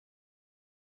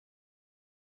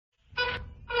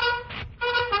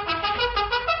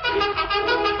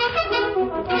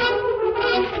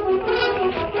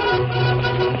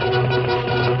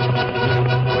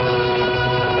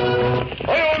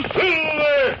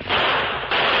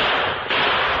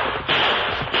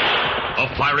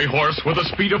fiery horse with the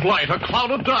speed of light, a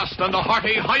cloud of dust, and the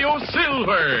hearty Hi-Yo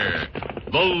Silver,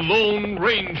 the Lone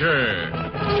Ranger.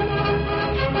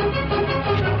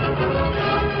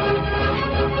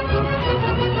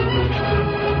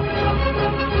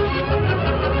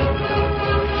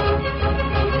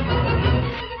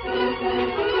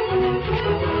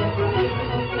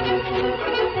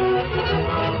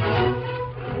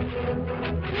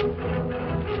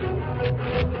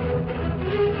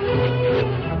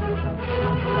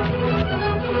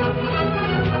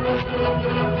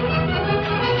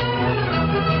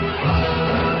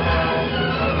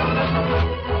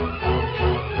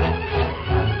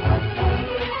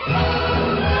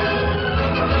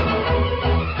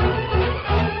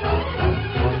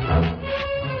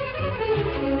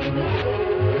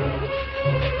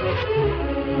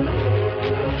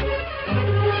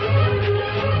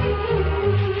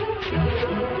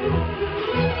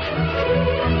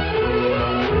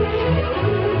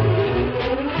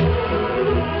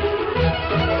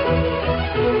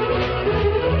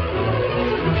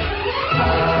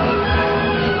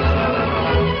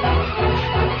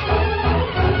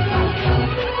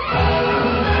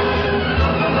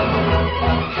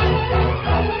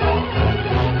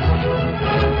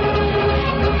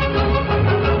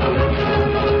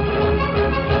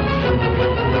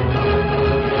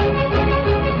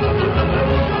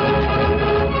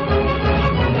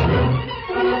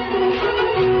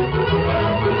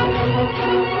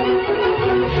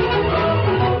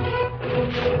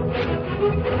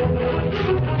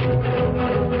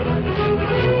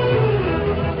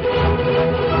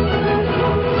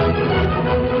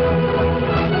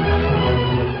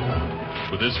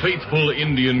 Faithful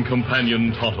Indian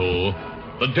companion Tonto,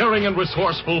 the daring and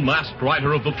resourceful masked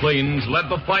rider of the plains, led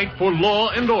the fight for law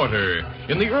and order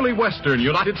in the early western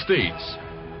United States.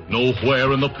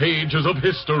 Nowhere in the pages of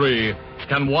history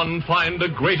can one find a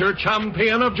greater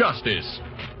champion of justice.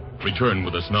 Return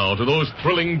with us now to those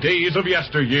thrilling days of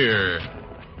yesteryear.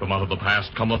 From out of the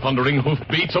past come the thundering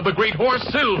hoofbeats of the great horse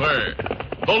Silver.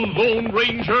 The Lone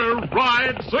Ranger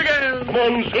rides again. Come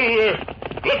on, Silver.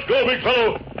 Let's go, big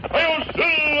fellow. Hi-Yo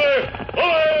Silver!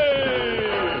 Away!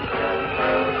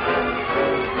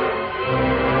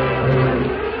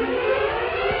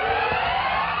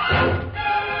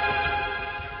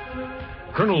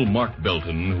 Colonel Mark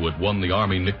Belton, who had won the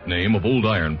Army nickname of Old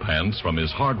Iron Pants from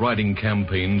his hard-riding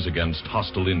campaigns against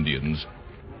hostile Indians,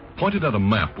 pointed at a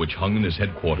map which hung in his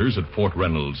headquarters at Fort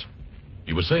Reynolds.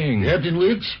 He was saying... Captain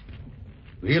Wilkes,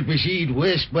 we'll proceed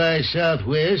west by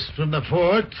southwest from the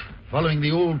fort, following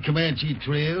the old Comanche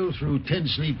Trail through Ten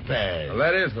Sleep Pass. Well,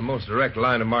 that is the most direct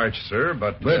line of march, sir,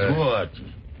 but... But what?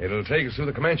 It'll take us through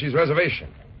the Comanches'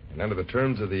 reservation. And under the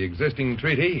terms of the existing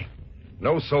treaty,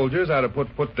 no soldiers are to put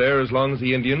foot there as long as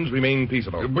the Indians remain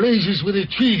peaceable. The blazes with a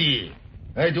treaty.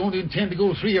 I don't intend to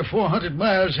go 300 or 400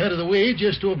 miles out of the way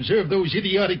just to observe those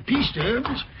idiotic peace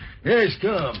terms. Yes,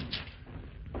 come.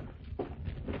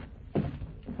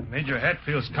 Major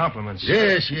Hatfield's compliments.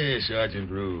 Yes, Sergeant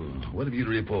Rule. What have you to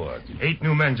report? 8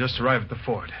 new men just arrived at the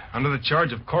fort, under the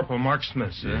charge of Corporal Mark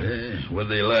Smith, sir. What are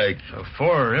they like?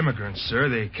 4 are immigrants, sir.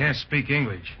 They can't speak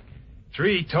English.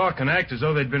 3 talk and act as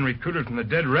though they'd been recruited from the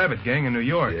Dead Rabbit Gang in New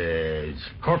York. Yes.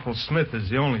 Corporal Smith is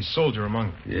the only soldier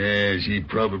among them. Yes, he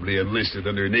probably enlisted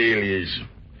under an alias.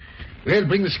 Well,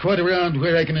 bring the squad around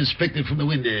where I can inspect it from the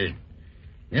window.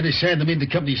 And assign them into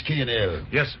company's K&L.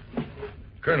 Yes, sir.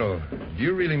 Colonel, do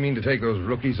you really mean to take those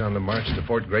rookies on the march to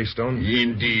Fort Greystone?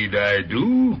 Indeed I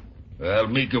do. I'll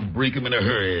make 'em break 'em in a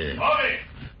hurry. Bobby!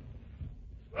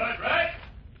 Right.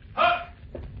 Up!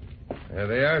 There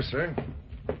they are, sir.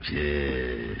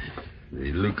 Yeah,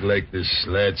 they look like the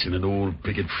slats in an old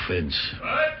picket fence.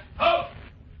 Right. Ho!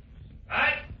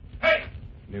 Right. Hey!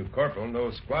 New corporal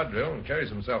knows squad drill and carries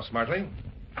himself smartly.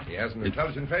 He has an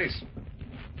intelligent face.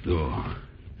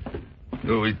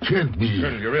 No, it can't be.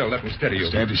 Colonel, you're ill. Let me steady you.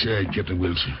 Stand aside, Captain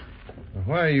Wilson.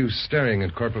 Why are you staring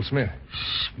at Corporal Smith?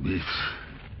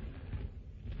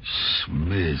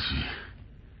 Smith.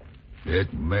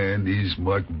 That man is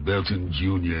Mark Belton,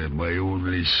 Jr., my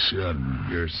only son.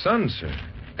 Your son, sir?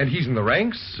 And he's in the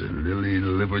ranks? The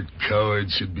lily-livered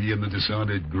coward should be in the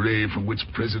dishonored grave from which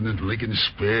President Lincoln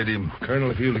spared him.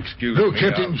 Colonel, if you'll excuse me... No,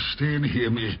 Captain, stay and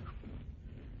hear me.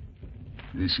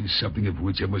 This is something of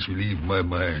which I must relieve my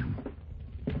mind.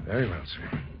 Very well,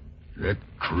 sir. That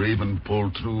craven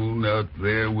poltroon out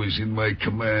there was in my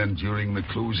command during the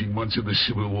closing months of the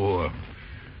Civil War.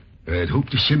 I'd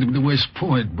hoped to send him to West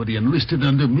Point, but he enlisted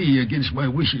under me against my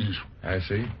wishes. I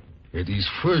see. At his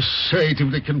first sight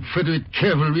of the Confederate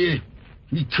cavalry,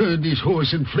 he turned his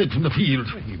horse and fled from the field.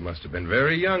 He must have been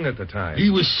very young at the time. He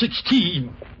was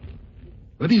 16.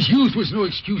 But his youth was no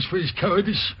excuse for his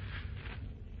cowardice.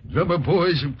 Drummer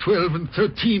boys of 12 and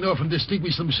 13 often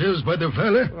distinguish themselves by their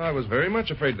valor. Well, I was very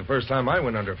much afraid the first time I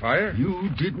went under fire.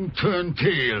 You didn't turn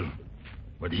tail,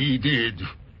 but he did.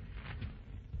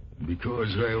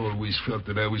 Because I always felt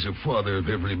that I was a father of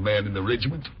every man in the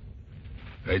regiment,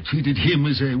 I treated him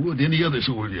as I would any other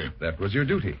soldier. That was your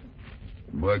duty.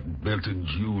 Mark Belton,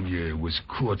 Jr. was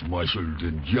court-martialed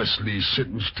and justly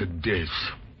sentenced to death.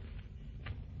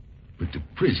 But the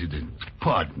president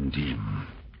pardoned him.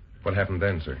 What happened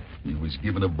then, sir? He was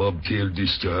given a bobtail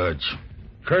discharge.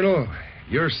 Colonel,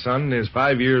 your son is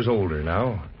 5 years older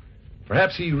now.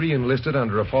 Perhaps he re-enlisted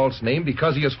under a false name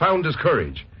because he has found his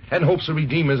courage and hopes to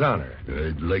redeem his honor.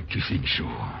 I'd like to think so.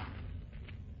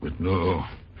 But no.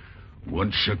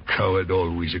 Once a coward,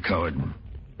 always a coward.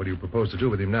 What do you propose to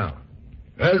do with him now?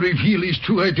 I'll reveal his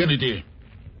true identity.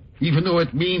 Even though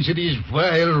it means that his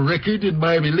vile record and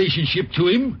my relationship to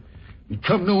him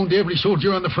become known to every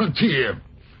soldier on the frontier.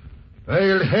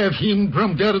 I'll have him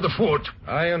drummed out of the fort.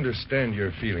 I understand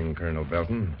your feeling, Colonel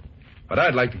Belton. But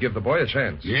I'd like to give the boy a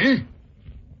chance. Yeah?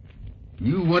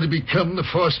 You want to become the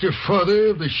foster father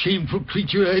of the shameful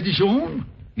creature I disown?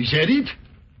 Is that it?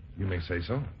 You may say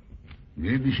so.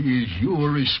 Then here's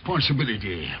your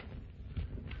responsibility.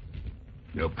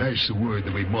 Now pass the word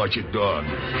that we march at dawn.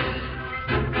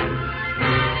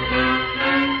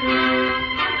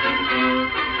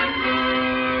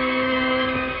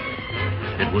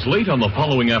 It was late on the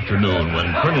following afternoon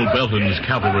when Colonel Belton's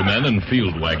cavalrymen and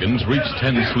field wagons reached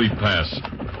 10 Sleep Pass.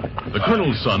 The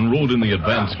colonel's son rode in the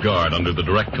advance guard under the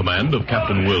direct command of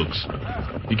Captain Wilkes.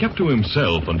 He kept to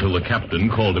himself until the captain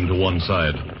called him to one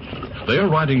side. There,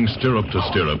 riding stirrup to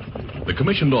stirrup, the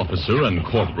commissioned officer and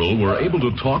corporal were able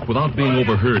to talk without being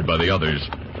overheard by the others.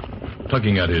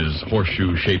 Tugging at his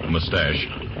horseshoe-shaped mustache,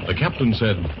 the captain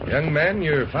said, Young man,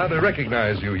 your father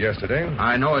recognized you yesterday.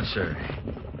 I know it, sir.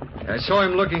 I saw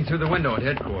him looking through the window at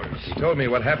headquarters. He told me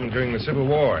what happened during the Civil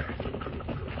War.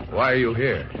 Why are you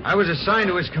here? I was assigned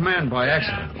to his command by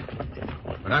accident.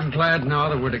 But I'm glad now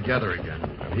that we're together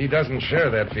again. He doesn't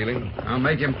share that feeling. I'll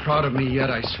make him proud of me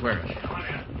yet, I swear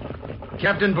it.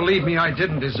 Captain, believe me, I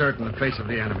didn't desert in the face of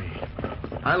the enemy.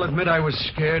 I'll admit I was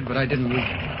scared, but I didn't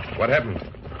weaken. What happened?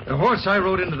 The horse I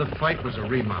rode into the fight was a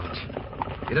remount.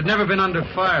 It had never been under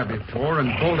fire before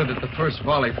and bolted at the first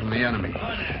volley from the enemy.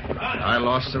 I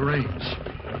lost the reins.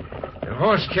 The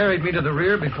horse carried me to the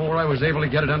rear before I was able to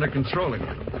get it under control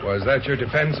again. Was that your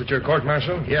defense at your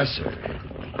court-martial? Yes, sir.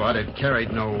 But it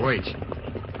carried no weight.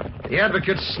 The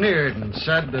advocates sneered and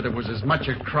said that it was as much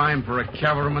a crime for a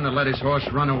cavalryman to let his horse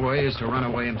run away as to run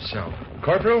away himself.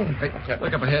 Corporal? Hey,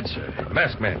 look up ahead, sir.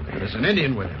 Masked man. There's an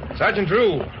Indian with him. Sergeant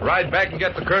Drew, ride back and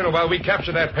get the colonel while we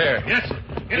capture that pair. Yes, sir.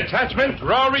 Detachment,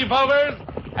 draw revolvers.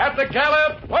 At the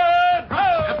gallop. Word,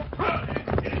 ho!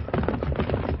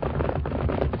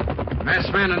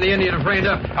 Masked man and the Indian have reined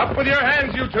up. Up with your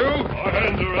hands, you two. Our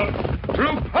hands are up.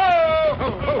 Troop, ho!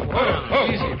 Ho, ho, ho, ho.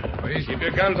 Easy. Keep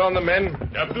your guns on the men.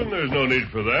 Captain, there's no need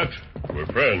for that. We're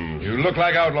friends. You look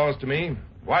like outlaws to me.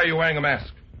 Why are you wearing a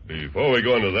mask? Before we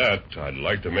go into that, I'd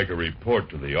like to make a report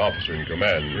to the officer in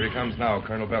command. Here he comes now,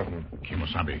 Colonel Belton.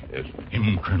 Kimosabe. Yes.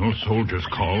 Him Colonel soldiers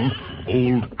call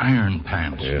Old Iron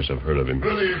Pants. Yes, I've heard of him.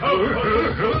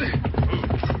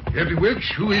 Captain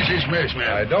Wilkes, who is this masked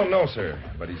man? I don't know, sir,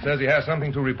 but he says he has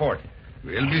something to report.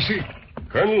 Well, Missy,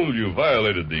 Colonel, you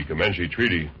violated the Comanche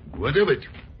Treaty. what of it?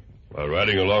 While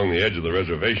riding along the edge of the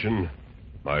reservation,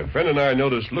 my friend and I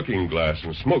noticed looking glass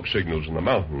and smoke signals in the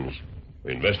mountains.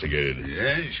 We investigated.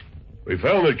 Yes? We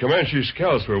found that Comanche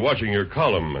scouts were watching your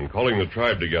column and calling the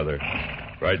tribe together.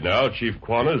 Right now, Chief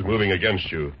Quanah is moving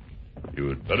against you. You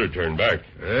had better turn back.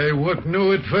 I want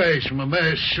no advice from a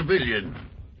masked civilian.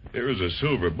 Here is a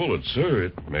silver bullet, sir.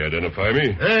 It may identify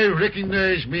me. I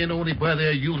recognize men only by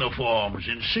their uniforms,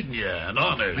 insignia, and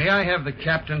honors. May I have the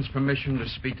captain's permission to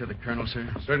speak to the colonel,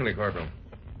 sir? Certainly, Corporal.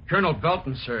 Colonel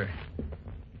Belton, sir.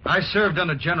 I served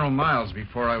under General Miles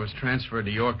before I was transferred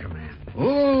to your command.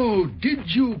 Oh, did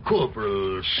you,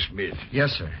 Corporal Smith?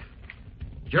 Yes, sir.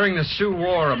 During the Sioux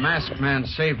War, a masked man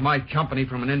saved my company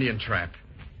from an Indian trap.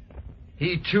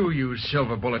 He, too, used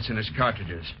silver bullets in his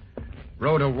cartridges.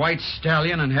 Rode a white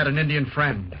stallion and had an Indian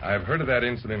friend. I've heard of that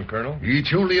incident, Colonel.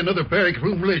 It's only another barrack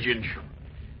room legend.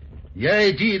 The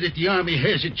idea that the Army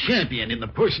has a champion in the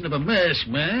person of a masked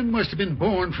man must have been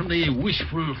born from the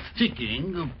wishful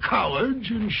thinking of cowards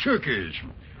and shirkers.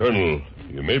 Colonel,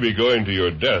 you may be going to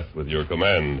your death with your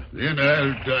command. Then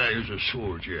I'll die as a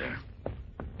soldier.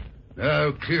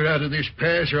 Now clear out of this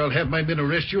pass or I'll have my men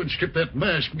arrest you and strip that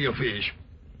mask from your face.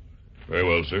 Very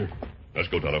well, sir. Let's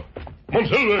go, Tonto. Come on,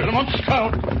 Silver. Come on,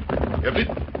 Scout. Captain,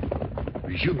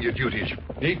 Resume your duties.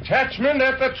 Detachment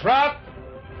at the trot.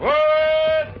 Forward!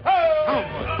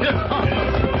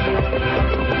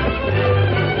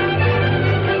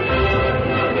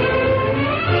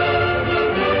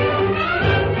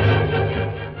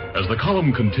 As the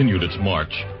column continued its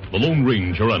march, the Lone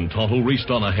Ranger and Tonto raced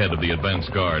on ahead of the advance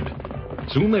guard.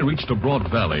 Soon they reached a broad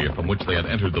valley from which they had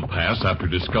entered the pass after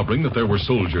discovering that there were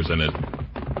soldiers in it.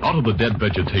 Out of the dead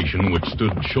vegetation, which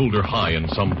stood shoulder high in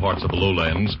some parts of the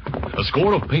lowlands, a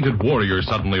score of painted warriors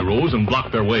suddenly rose and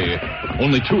blocked their way.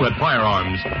 Only 2 had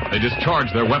firearms. They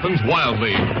discharged their weapons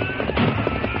wildly.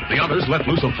 The others let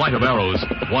loose a flight of arrows.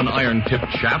 One iron-tipped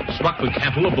shaft struck the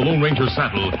cantle of the Lone Ranger's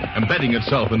saddle, embedding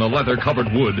itself in the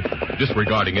leather-covered wood.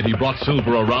 Disregarding it, he brought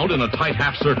Silver around in a tight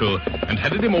half-circle and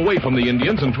headed him away from the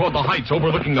Indians and toward the heights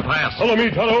overlooking the pass. Follow me,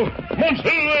 Tonto. Come on,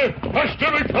 Silver.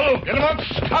 Faster, big fellow. Get him up,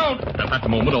 scout! At that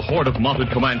moment, a horde of mounted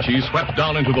Comanches swept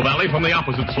down into the valley from the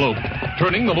opposite slope.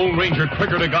 Turning, the Lone Ranger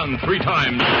triggered a gun 3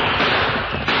 times.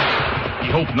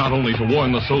 He hoped not only to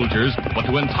warn the soldiers, but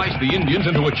to entice the Indians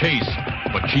into a chase.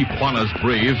 But Chief Quanah's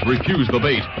braves refused the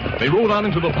bait. They rode on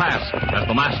into the pass as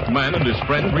the masked man and his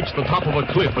friend reached the top of a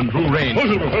cliff and drew rein.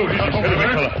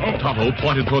 Tonto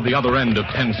pointed toward the other end of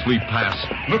Ten Sleep Pass.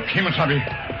 Look, Kemosabe.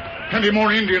 Plenty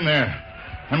more Indian there.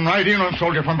 And ride in on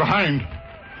soldier from behind.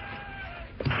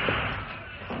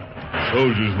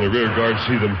 Soldiers in the rear guard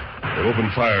see them. They'll open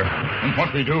fire. And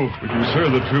what we do? We can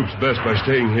serve the troops best by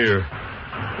staying here.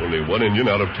 Only 1 Indian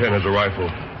out of 10 has a rifle.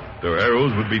 Their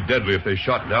arrows would be deadly if they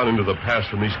shot down into the pass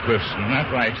from these cliffs.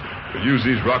 That's right. We'll use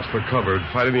these rocks for cover and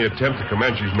fight any attempt the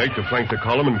Comanches make to flank the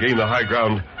column and gain the high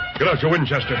ground. Get out your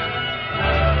Winchester.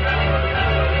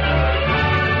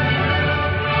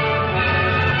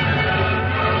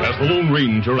 As the Lone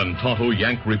Ranger and Tonto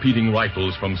yanked repeating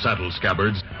rifles from saddle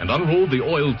scabbards and unrolled the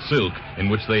oiled silk in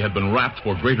which they had been wrapped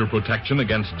for greater protection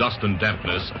against dust and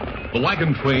dampness, the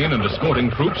wagon train and escorting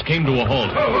troops came to a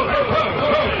halt.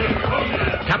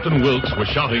 Captain Wilkes was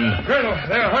shouting, Colonel,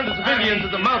 there are hundreds of Indians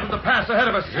at the mouth of the pass ahead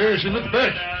of us. Yes, and look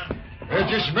back. There are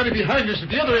just as many behind us at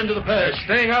the other end of the pass.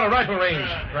 Staying out of rifle range.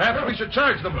 Perhaps we should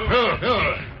charge them. No.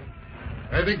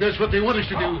 I think that's what they want us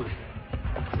to do.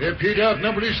 They appear to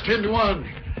outnumber us 10-1.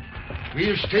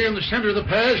 We'll stay in the center of the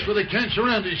pass where they can't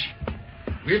surround us.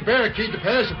 We'll barricade the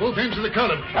pass at both ends of the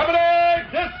column. Cavalry,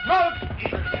 dismount!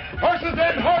 Horses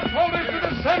and horse holders to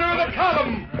the center of the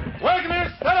column.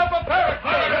 Wagoners, set up a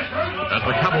barricade. As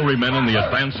the cavalrymen in the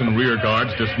advance and rear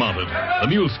guards dismounted, the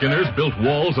mule skinners built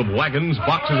walls of wagons,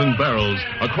 boxes, and barrels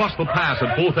across the pass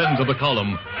at both ends of the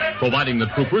column, providing the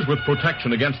troopers with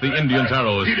protection against the Indians'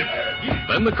 arrows.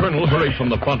 Then the colonel hurried from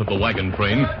the front of the wagon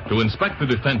train to inspect the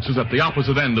defenses at the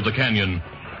opposite end of the canyon.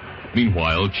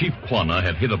 Meanwhile, Chief Quanah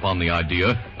had hit upon the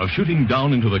idea of shooting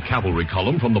down into the cavalry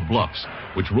column from the bluffs,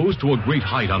 which rose to a great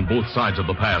height on both sides of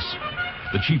the pass.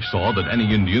 The chief saw that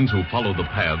any Indians who followed the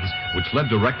paths, which led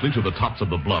directly to the tops of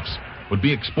the bluffs, would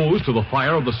be exposed to the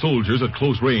fire of the soldiers at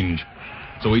close range.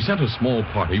 So he sent a small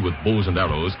party with bows and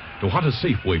arrows to hunt a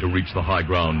safe way to reach the high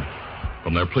ground.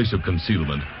 From their place of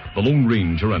concealment, the Lone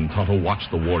Ranger and Tonto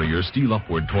watched the warriors steal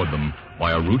upward toward them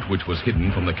by a route which was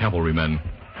hidden from the cavalrymen.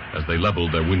 As they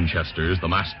leveled their Winchesters, the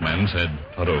masked man said,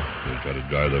 Tonto, we'll try to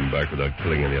drive them back without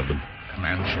killing any of them.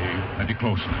 Comanche, plenty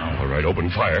close now. All right, open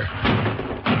fire.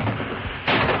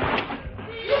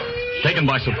 Taken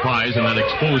by surprise in that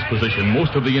exposed position,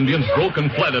 most of the Indians broke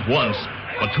and fled at once.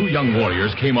 But 2 young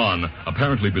warriors came on,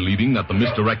 apparently believing that the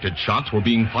misdirected shots were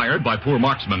being fired by poor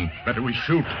marksmen. Better we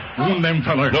shoot. Wound them,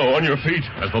 feller. No, on your feet.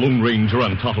 As the Lone Ranger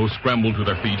and Tonto scrambled to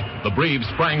their feet, the braves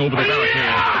sprang over the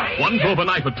barricade. One drove a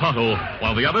knife at Tonto,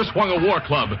 while the other swung a war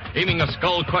club, aiming a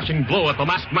skull-crushing blow at the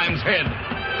masked man's head.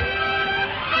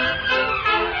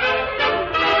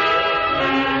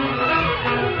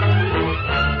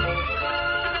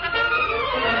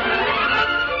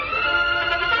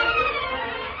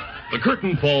 The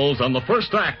curtain falls on the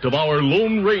first act of our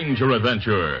Lone Ranger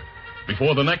adventure.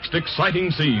 Before the next exciting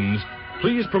scenes,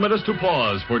 please permit us to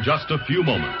pause for just a few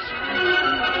moments.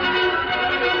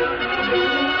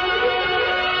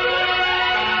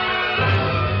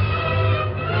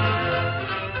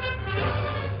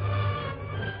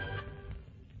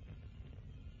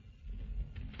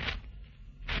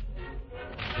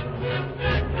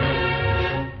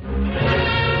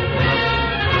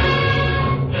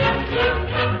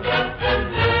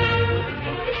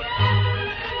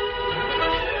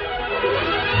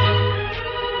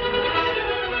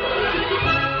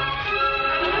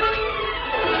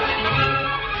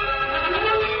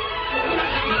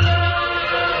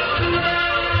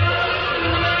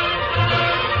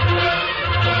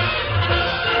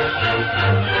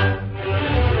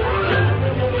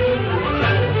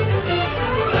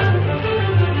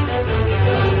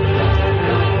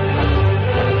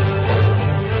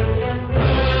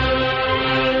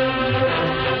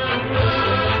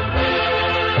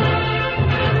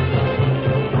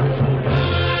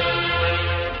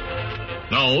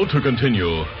 Now to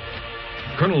continue.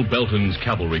 Colonel Belton's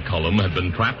cavalry column had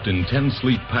been trapped in Ten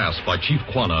Sleep Pass by Chief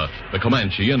Quanah, the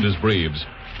Comanche, and his braves.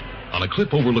 On a cliff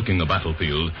overlooking the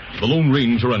battlefield, the Lone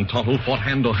Ranger and Tonto fought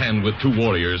hand-to-hand with two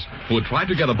warriors who had tried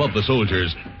to get above the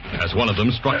soldiers. As one of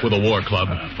them struck with a war club,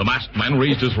 the masked man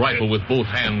raised his rifle with both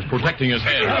hands, protecting his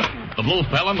head. The blow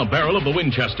fell on the barrel of the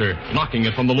Winchester, knocking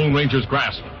it from the Lone Ranger's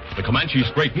grasp. The Comanche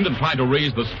straightened and tried to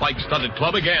raise the spike-studded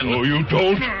club again. Oh, you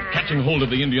don't? Catching hold of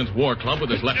the Indian's war club with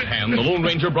his left hand, the Lone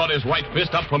Ranger brought his right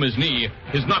fist up from his knee.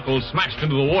 His knuckles smashed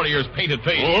into the warrior's painted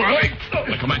face. All right.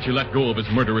 The Comanche let go of his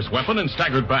murderous weapon and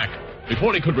staggered back.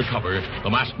 Before he could recover, the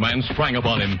masked man sprang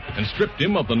upon him and stripped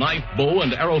him of the knife, bow,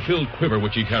 and arrow-filled quiver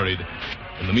which he carried.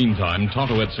 In the meantime,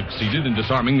 Tonto had succeeded in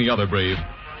disarming the other brave.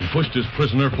 He pushed his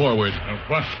prisoner forward.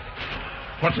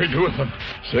 What we do with them?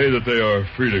 Say that they are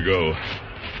free to go.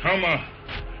 Alma,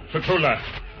 Satula.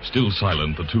 Still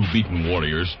silent, the two beaten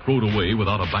warriors strode away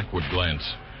without a backward glance.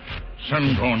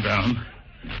 Sun going down.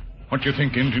 What do you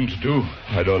think Indians do?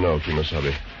 I don't know,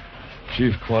 Kimasabi.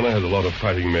 Chief Quanah has a lot of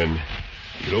fighting men.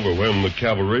 He could overwhelm the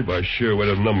cavalry by sheer weight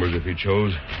of numbers if he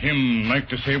chose. Him like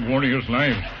to save warriors'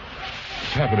 lives.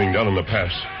 It's happening down in the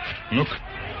pass. Look,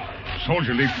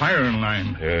 soldierly firing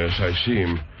line. Yes, I see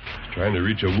him. He's trying to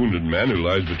reach a wounded man who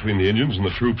lies between the Indians and the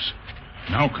troops.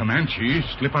 Now Comanche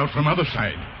slip out from other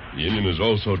side. The Indian is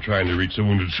also trying to reach the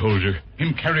wounded soldier.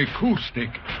 Him carry cool stick.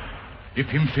 If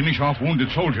him finish off wounded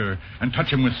soldier and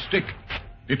touch him with stick,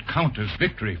 it count as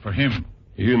victory for him.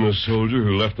 He and the soldier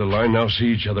who left the line now see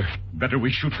each other. Better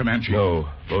we shoot Comanche. No,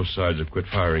 both sides have quit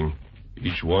firing.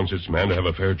 Each wants its man to have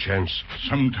a fair chance.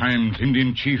 Sometimes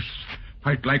Indian chiefs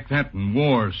fight like that in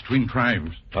wars between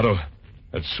tribes. Otto,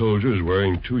 that soldier is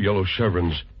wearing two yellow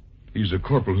chevrons. He's the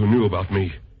corporal who knew about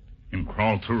me. Him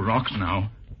crawl through rocks now.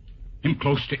 Him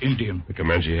close to Indian. The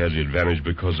Comanche has the advantage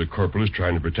because the corporal is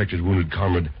trying to protect his wounded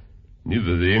comrade.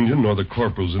 Neither the Indian nor the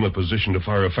corporal's in a position to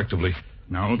fire effectively.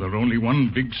 Now there's only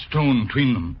one big stone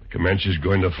between them. The Comanche's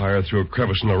going to fire through a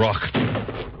crevice in the rock.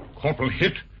 Corporal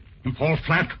hit. Him fall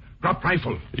flat. Drop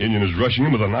rifle. The Indian is rushing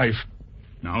him with a knife.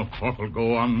 Now Corporal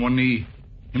go on one knee.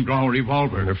 Him draw a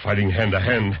revolver. They're fighting hand to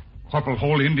hand. Corporal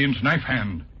hold Indian's knife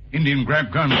hand. Indian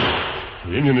grab gun.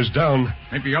 The Indian is down.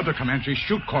 Maybe other Comanches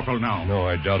shoot Corporal now. No,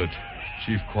 I doubt it.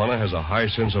 Chief Quanah has a high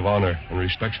sense of honor and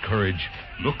respects courage.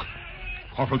 Look.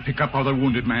 Corporal pick up other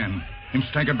wounded man. Him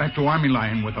stagger back to army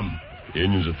line with them. The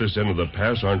Indians at this end of the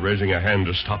pass aren't raising a hand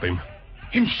to stop him.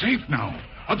 Him safe now.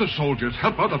 Other soldiers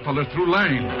help other fellas through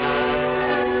line.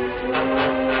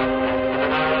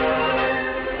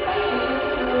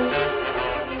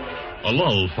 A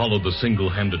lull followed the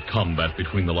single-handed combat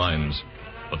between the lines.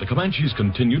 But the Comanches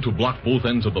continued to block both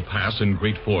ends of the pass in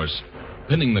great force,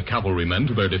 pinning the cavalrymen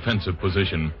to their defensive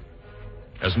position.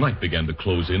 As night began to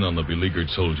close in on the beleaguered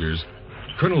soldiers,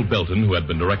 Colonel Belton, who had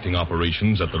been directing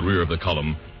operations at the rear of the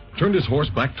column, turned his horse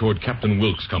back toward Captain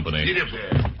Wilkes' company. Get up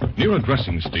there. Near a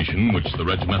dressing station which the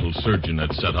regimental surgeon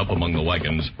had set up among the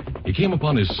wagons, he came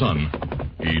upon his son.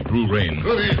 He drew rein.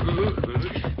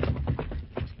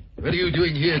 What are you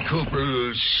doing here,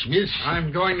 Corporal Smith?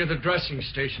 I'm going to the dressing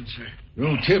station, sir.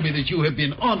 Don't tell me that you have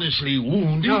been honestly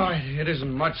wounded. No, it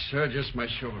isn't much, sir. Just my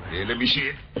shoulder. Here, let me see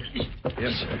it.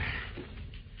 Yes, sir.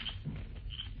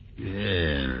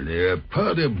 Yeah, there are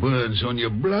powder burns on your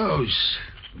blouse.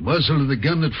 The muzzle of the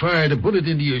gun that fired a bullet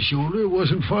into your shoulder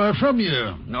wasn't far from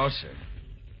you. No, sir.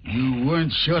 You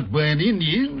weren't shot by an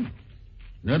Indian.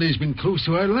 None has been close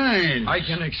to our line. I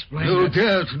can explain No that.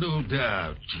 doubt, no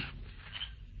doubt.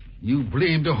 You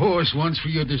blamed a horse once for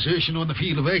your desertion on the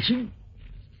field of action.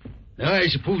 Now, I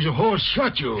suppose a horse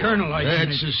shot you. Colonel,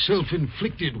 That's a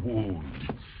self-inflicted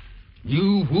wound.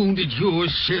 You wounded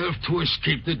yourself to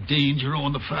escape the danger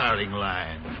on the firing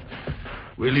line.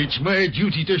 Well, it's my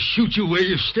duty to shoot you where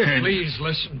you stand. Please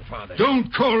listen, Father.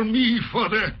 Don't call me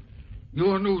father.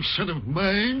 You're no son of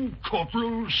mine,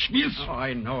 Corporal Smith. Oh,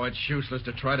 I know it's useless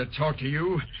to try to talk to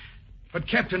you. But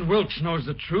Captain Wilkes knows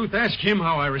the truth. Ask him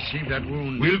how I received that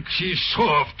wound. Wilkes is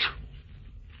soft.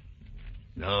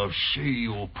 Now say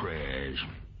your prayers.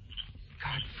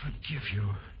 God forgive you.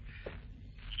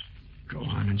 Go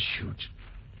on and shoot.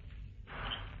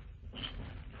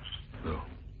 No.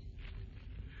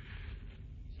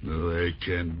 No, I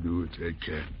can't do it. I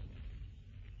can't.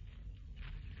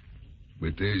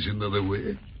 But there's another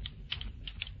way.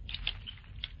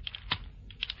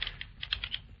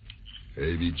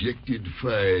 I've ejected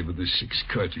 5 of the 6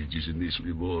 cartridges in this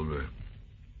revolver.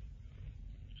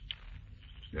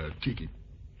 Now take it.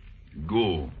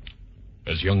 Go.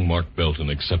 As young Mark Belton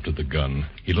accepted the gun,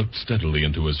 he looked steadily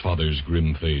into his father's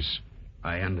grim face.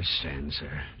 I understand,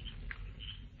 sir.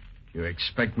 You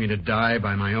expect me to die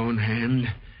by my own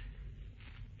hand?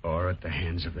 or at the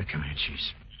hands of the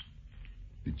Comanches.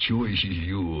 The choice is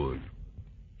yours.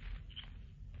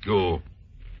 Go.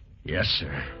 Yes,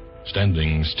 sir.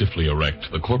 Standing stiffly erect,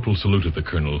 the corporal saluted the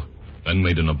colonel, then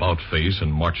made an about-face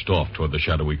and marched off toward the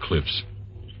shadowy cliffs.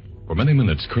 For many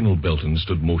minutes, Colonel Belton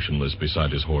stood motionless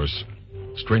beside his horse,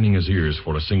 straining his ears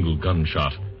for a single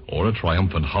gunshot or a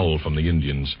triumphant howl from the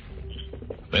Indians.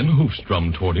 Then hoofs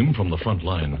drummed toward him from the front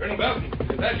line. Colonel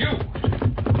Belton, is that you?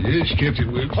 Yes,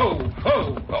 Captain Wilkes. Ho,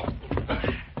 ho, ho.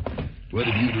 What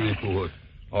have you to report?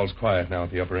 All's quiet now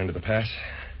at the upper end of the pass.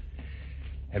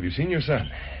 Have you seen your son?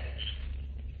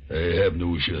 I have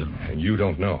no son. And you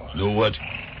don't know. Know what?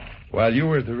 While you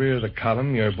were at the rear of the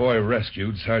column, your boy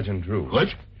rescued Sergeant Drew. What?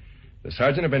 The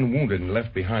sergeant had been wounded and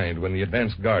left behind when the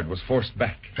advance guard was forced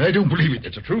back. I don't believe it.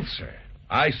 It's the truth, sir.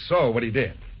 I saw what he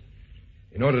did.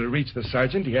 In order to reach the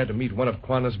sergeant, he had to meet one of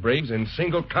Quanah's braves in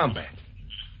single combat.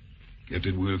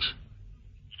 Captain Wilkes,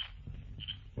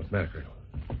 What's the matter, Colonel?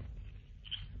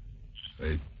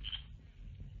 I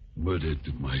murdered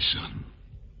my son.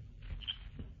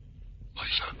 My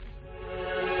son.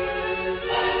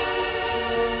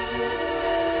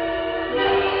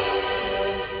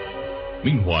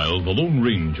 Meanwhile, the Lone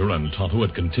Ranger and Tonto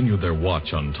had continued their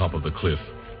watch on top of the cliff.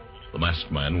 The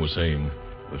masked man was saying,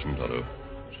 Listen, Tonto.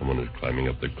 Someone is climbing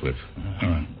up the cliff.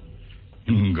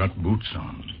 Him got boots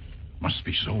on. Must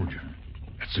be soldier.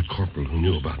 That's the corporal who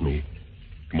knew about me.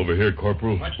 Come over here,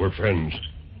 Corporal. We're friends.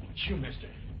 It's you, mister.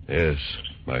 Yes.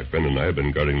 My friend and I have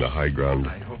been guarding the high ground.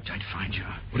 I hoped I'd find you.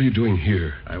 What are you doing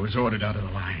here? I was ordered out of the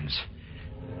lines.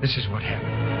 This is what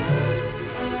happened.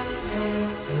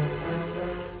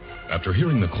 After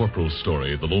hearing the corporal's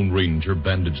story, the Lone Ranger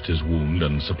bandaged his wound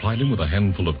and supplied him with a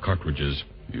handful of cartridges.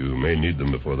 You may need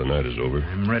them before the night is over.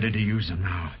 I'm ready to use them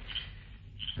now.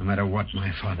 No matter what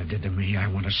my father did to me, I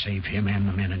want to save him and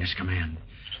the men in his command.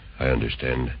 I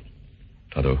understand.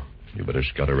 Tonto, you better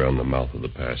scout around the mouth of the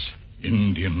pass.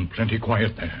 Indian plenty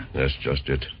quiet there. That's just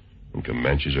it. When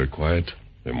Comanches are quiet,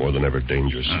 they're more than ever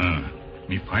dangerous.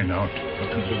 Me find out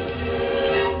what to do.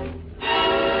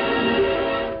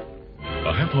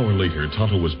 A half hour later,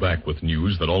 Tonto was back with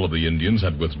news that all of the Indians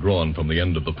had withdrawn from the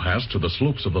end of the pass to the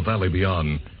slopes of the valley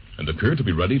beyond and appeared to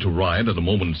be ready to ride at a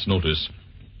moment's notice.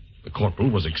 The corporal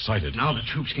was excited. Now the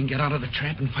troops can get out of the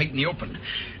trap and fight in the open.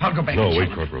 I'll go back No, and wait,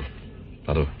 tell them. Corporal.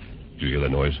 Tonto, do you hear that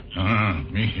noise?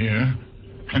 Me here.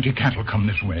 Plenty cattle come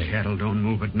this way. Cattle don't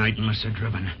move at night unless they're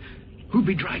driven. Who'd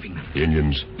be driving them? The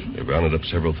Indians. They've rounded up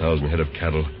several thousand head of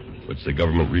cattle, which the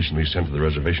government recently sent to the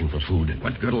reservation for food.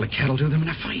 What good'll the cattle do them in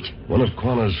a fight? One of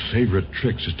Quanah's favorite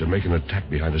tricks is to make an attack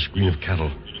behind a screen of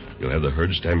cattle. You'll have the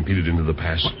herd stampeded into the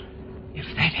pass. If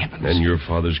that happens... Then your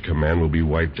father's command will be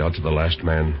wiped out to the last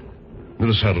man. Into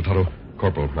the saddle, Tonto.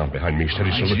 Corporal, mount behind me.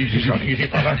 Steady, Silver. Easy,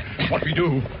 father. What we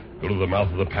do? Go to the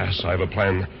mouth of the pass. I have a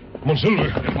plan. Come on, Silver.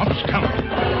 What's coming?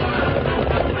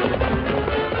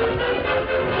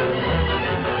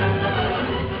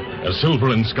 As Silver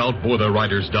and Scout bore their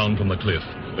riders down from the cliff,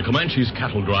 the Comanches'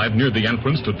 cattle drive neared the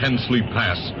entrance to Ten Sleep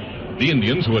Pass. The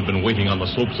Indians, who had been waiting on the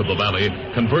slopes of the valley,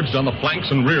 converged on the flanks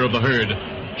and rear of the herd.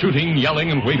 Shooting,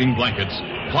 yelling, and waving blankets,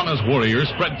 Quanah's warriors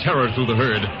spread terror through the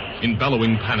herd. In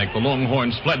bellowing panic, the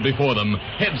Longhorns fled before them,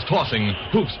 heads tossing,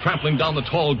 hoofs trampling down the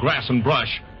tall grass and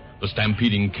brush. The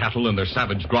stampeding cattle and their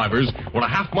savage drivers were a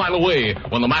half-mile away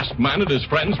when the masked man and his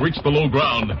friends reached the low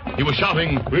ground. He was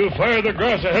shouting, We'll fire the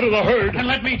grass ahead of the herd. And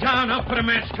let me down. I'll put a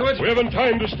match to it. We haven't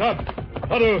time to stop.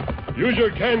 Tonto, use your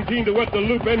canteen to wet the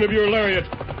loop end of your lariat.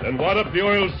 Then wad up the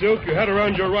oil silk you had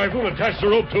around your rifle and attach the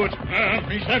rope to it.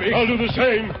 Be steady. I'll do the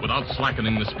same. Without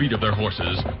slackening the speed of their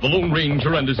horses, the Lone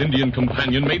Ranger and his Indian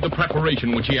companion made the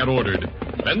preparation which he had ordered.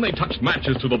 Then they touched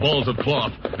matches to the balls of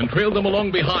cloth and trailed them along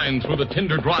behind through the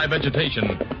tinder-dry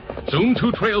vegetation. Soon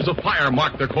 2 trails of fire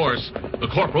marked their course. The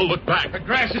corporal looked back. The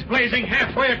grass is blazing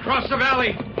halfway across the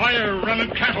valley. Fire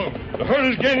running cattle. The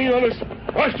herd is gaining on us.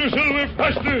 Faster, Silver,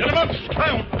 faster. Get 'em up,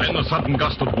 Scout. Then a sudden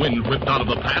gust of wind whipped out of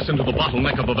the pass into the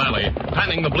bottleneck of the valley,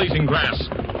 fanning the blazing grass.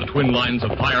 The twin lines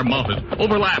of fire mounted,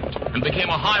 overlapped, and became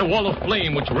a high wall of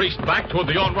flame which raced back toward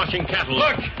the onrushing cattle.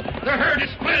 Look! The herd is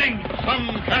splitting.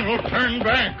 Some cattle turn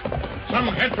back. Some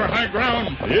head for high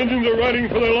ground. The Indians are riding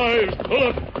for their lives. Pull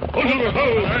up. Hold Silver,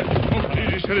 hold.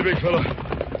 Easy, steady, big fella.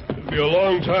 It'll be a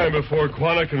long time before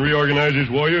Quanah can reorganize his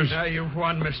warriors. Now you've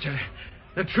won, mister.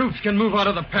 The troops can move out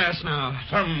of the pass now.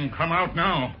 Some come out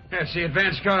now. That's the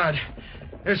advance guard.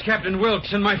 There's Captain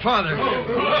Wilkes and my father.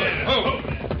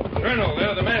 Colonel,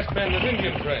 they're the masked men of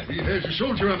Indian tribe. He has a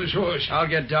soldier on his horse. I'll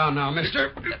get down now,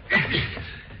 mister.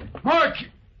 Mark,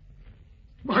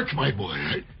 my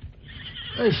boy,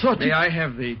 I thought... May I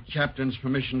have the captain's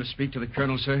permission to speak to the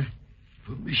colonel, sir?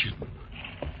 Permission?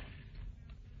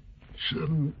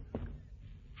 Son,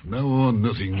 from now on,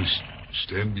 nothing must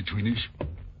stand between us.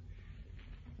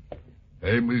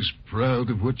 I'm as proud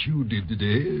of what you did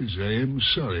today as I am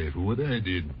sorry for what I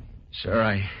did. Sir,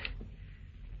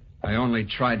 I only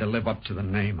tried to live up to the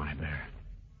name I bear.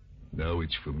 Now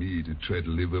it's for me to try to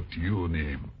live up to your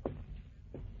name.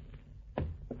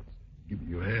 Give me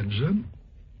your hand, son.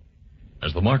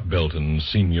 As the Mark Belton,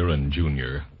 Senior and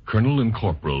Junior, Colonel and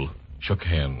Corporal, shook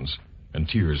hands, and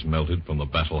tears melted from the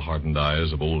battle-hardened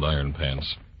eyes of old Iron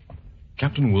Pants,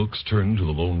 Captain Wilkes turned to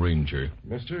the Lone Ranger.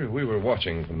 Mister, we were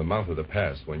watching from the mouth of the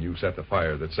pass when you set the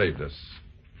fire that saved us.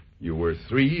 You were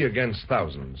 3 against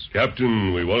thousands.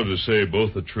 Captain, we wanted to save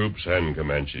both the troops and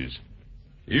Comanches.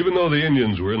 Even though the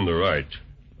Indians were in the right,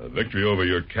 a victory over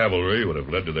your cavalry would have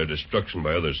led to their destruction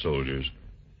by other soldiers.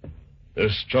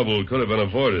 This trouble could have been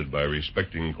avoided by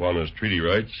respecting Quanah's treaty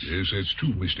rights. Yes, that's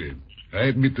true, mister. I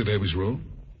admit that I was wrong.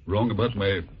 Wrong about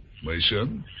my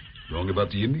son, wrong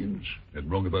about the Indians, and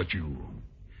wrong about you.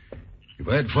 If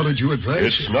I had followed your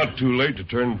advice... It's not too late to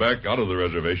turn back out of the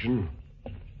reservation.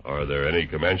 Are there any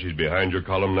Comanches behind your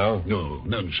column now? No,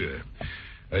 none, sir.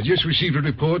 I just received a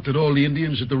report that all the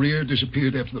Indians at the rear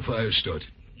disappeared after the fire started.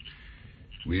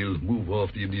 We'll move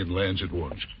off the Indian lands at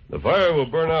once. The fire will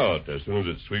burn out as soon as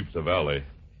it sweeps the valley.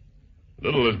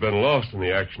 Little has been lost in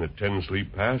the action at 10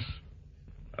 Sleep Pass.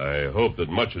 I hope that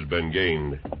much has been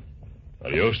gained.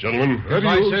 Adios, gentlemen.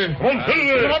 Goodbye, sir. Come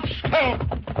on,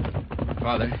 Scout!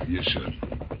 Father. Yes, sir.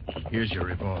 Here's your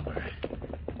revolver.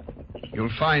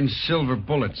 You'll find silver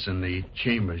bullets in the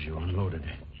chambers you unloaded.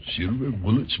 Silver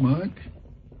bullets, Mark?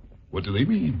 What do they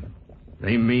mean?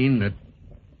 They mean that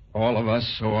all of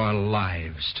us owe our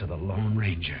lives to the Lone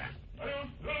Ranger.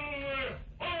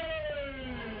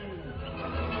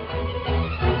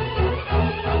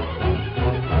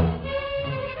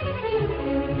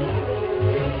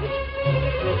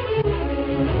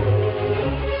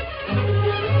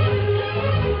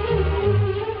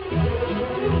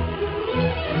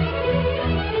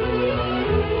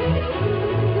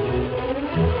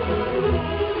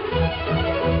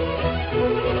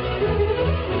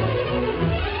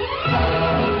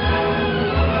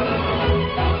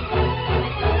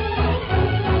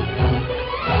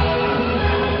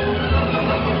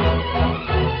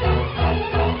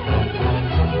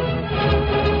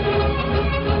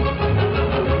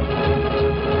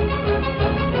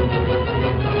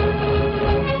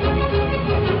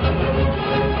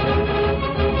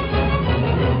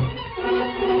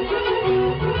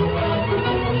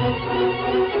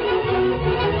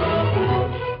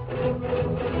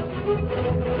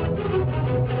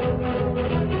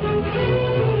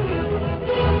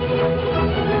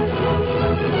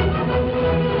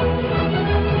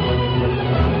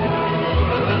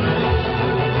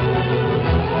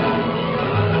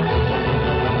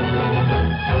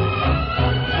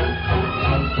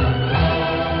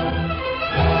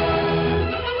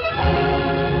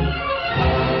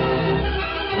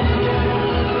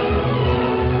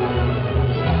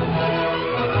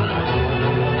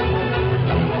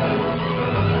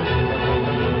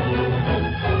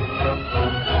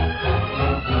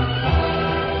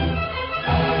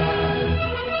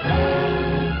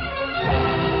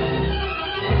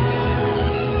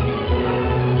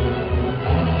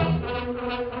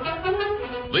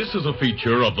 This is a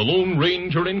feature of the Lone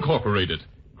Ranger Incorporated,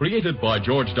 created by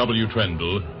George W.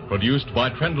 Trendle, produced by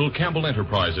Trendle Campbell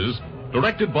Enterprises,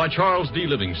 directed by Charles D.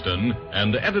 Livingston,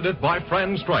 and edited by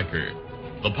Fran Stryker.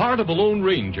 The part of the Lone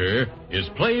Ranger is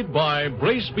played by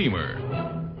Brace Beamer.